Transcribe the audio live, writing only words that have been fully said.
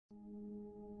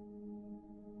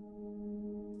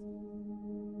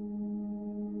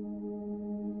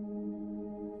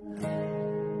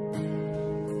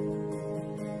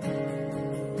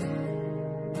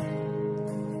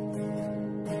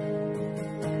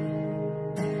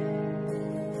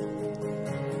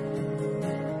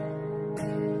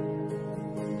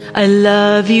I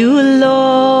love you,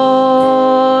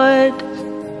 Lord,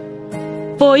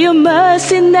 for your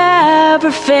mercy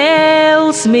never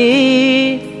fails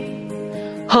me.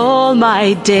 All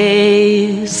my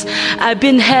days I've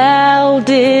been held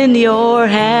in your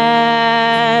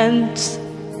hands.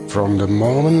 From the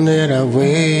moment that I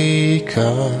wake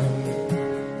up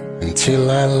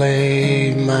until I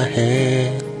lay my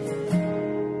head,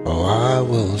 oh, I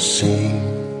will sing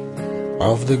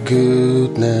of the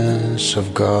goodness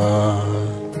of God.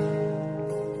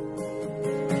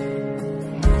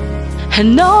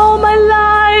 And all my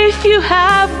life you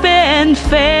have been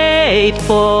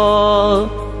faithful.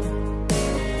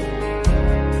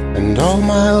 And all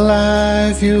my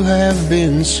life you have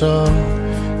been so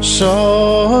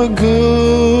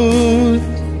good.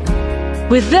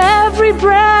 With every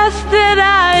breath that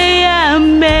I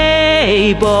am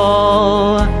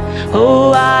able,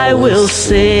 oh, I will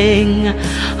sing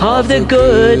of the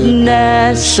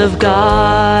goodness of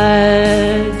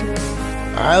God.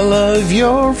 I love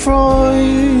your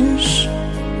voice.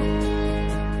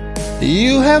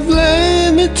 You have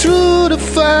led me through the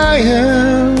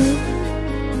fire,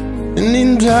 and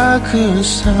in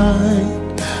darkest night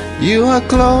you are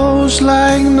close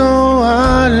like no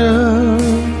other.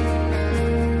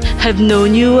 I've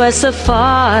known you as a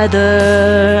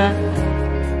father,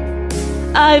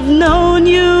 I've known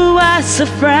you as a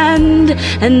friend,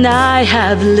 and I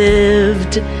have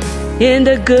lived in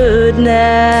the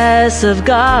goodness of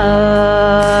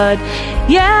God.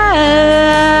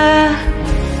 Yeah.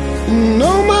 And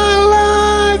all my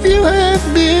life you have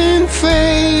been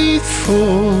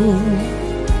faithful.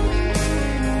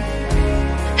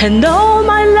 And all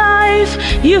my life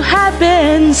you have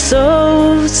been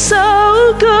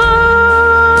so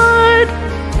good.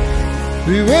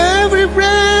 With every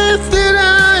breath that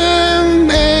I am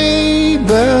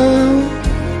able,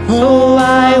 oh,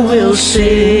 I will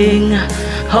sing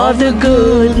of the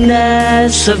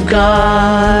goodness of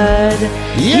God.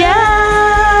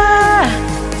 Yeah,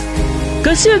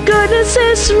 'cause your goodness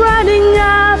is running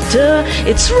after,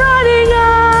 it's running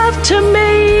after me.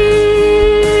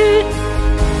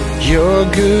 your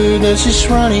goodness is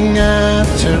running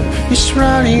after, it's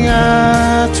running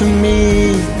after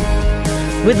me.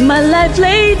 With my life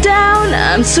laid down,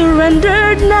 I'm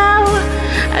surrendered now.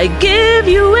 I give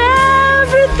you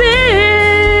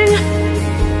everything.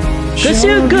 'Cause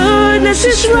your goodness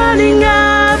is running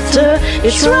after,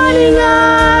 it's running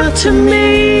after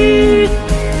me.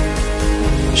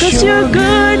 'Cause your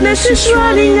goodness is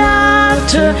running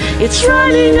after, it's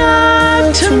running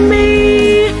after me.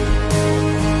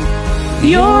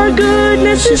 Your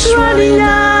goodness is running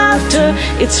after,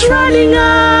 it's running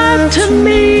after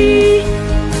me.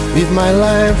 With my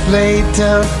life laid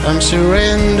down, I'm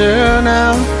surrendered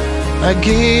now. I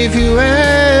give you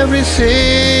everything.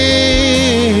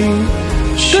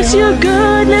 'Cause your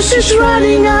goodness is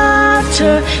running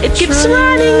after, it keeps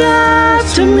running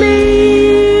after me.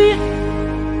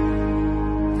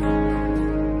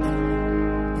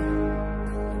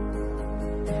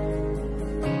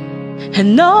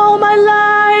 And all my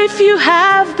life you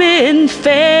have been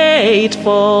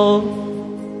faithful.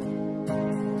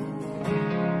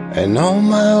 And all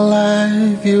my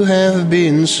life you have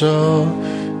been so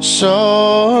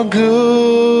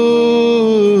good.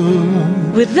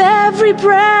 With every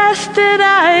breath that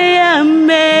I am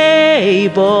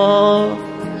able,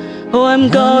 oh, I'm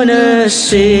gonna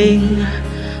sing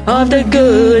of the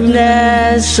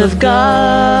goodness of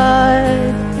God.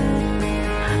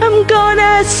 I'm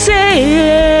gonna sing.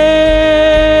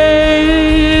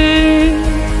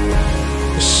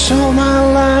 So my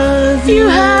life You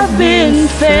have been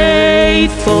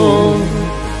faithful.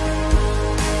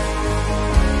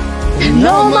 And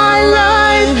all my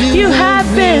life you have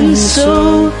been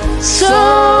so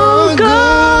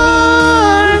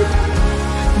good.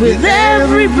 With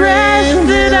every breath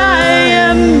that I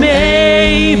am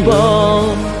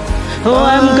able, oh,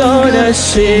 I'm gonna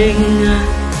sing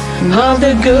of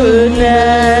the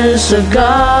goodness of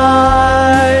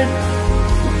God.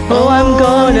 Oh, I'm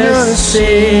gonna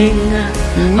sing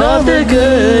of the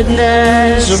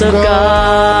goodness of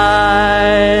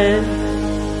God.